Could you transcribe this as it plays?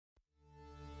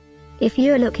If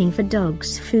you're looking for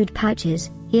dogs' food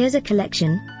pouches, here's a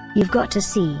collection you've got to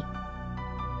see.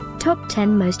 Top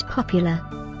 10 Most Popular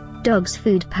Dogs'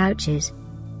 Food Pouches.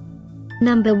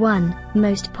 Number 1,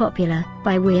 Most Popular,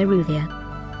 by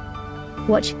Weruva.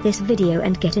 Watch this video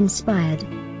and get inspired.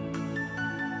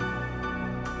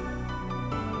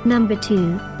 Number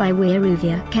 2, by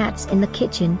Weruva, Cats in the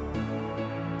Kitchen.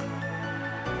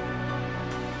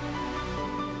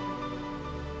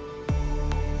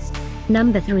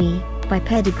 Number 3, by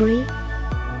Pedigree.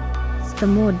 For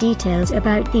more details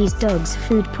about these dogs'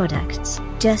 food products,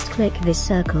 just click this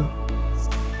circle.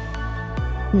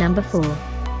 Number 4.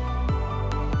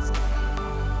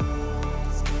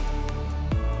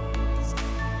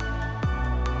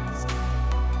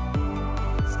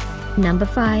 Number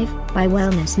 5, by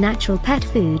Wellness Natural Pet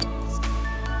Food.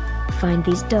 Find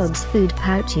these dogs' food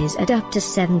pouches at up to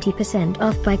 70%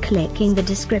 off by clicking the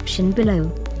description below.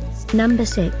 Number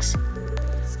 6.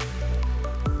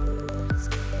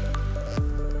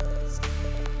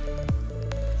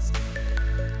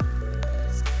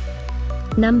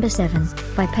 Number 7,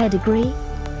 by Pedigree.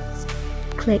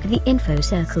 Click the info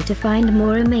circle to find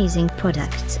more amazing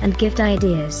products and gift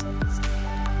ideas.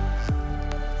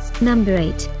 Number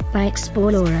 8, by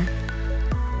Explorer.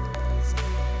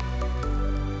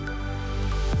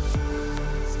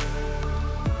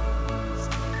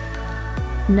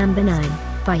 Number 9,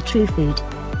 by True Food.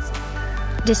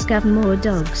 Discover more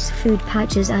dogs' food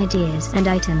pouches ideas and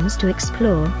items to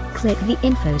explore, click the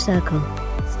info circle.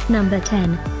 Number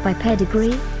 10, by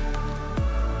Pedigree.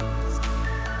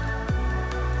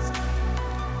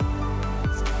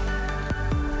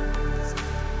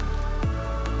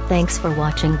 Thanks for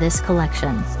watching this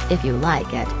collection. If you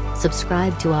like it,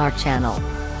 subscribe to our channel.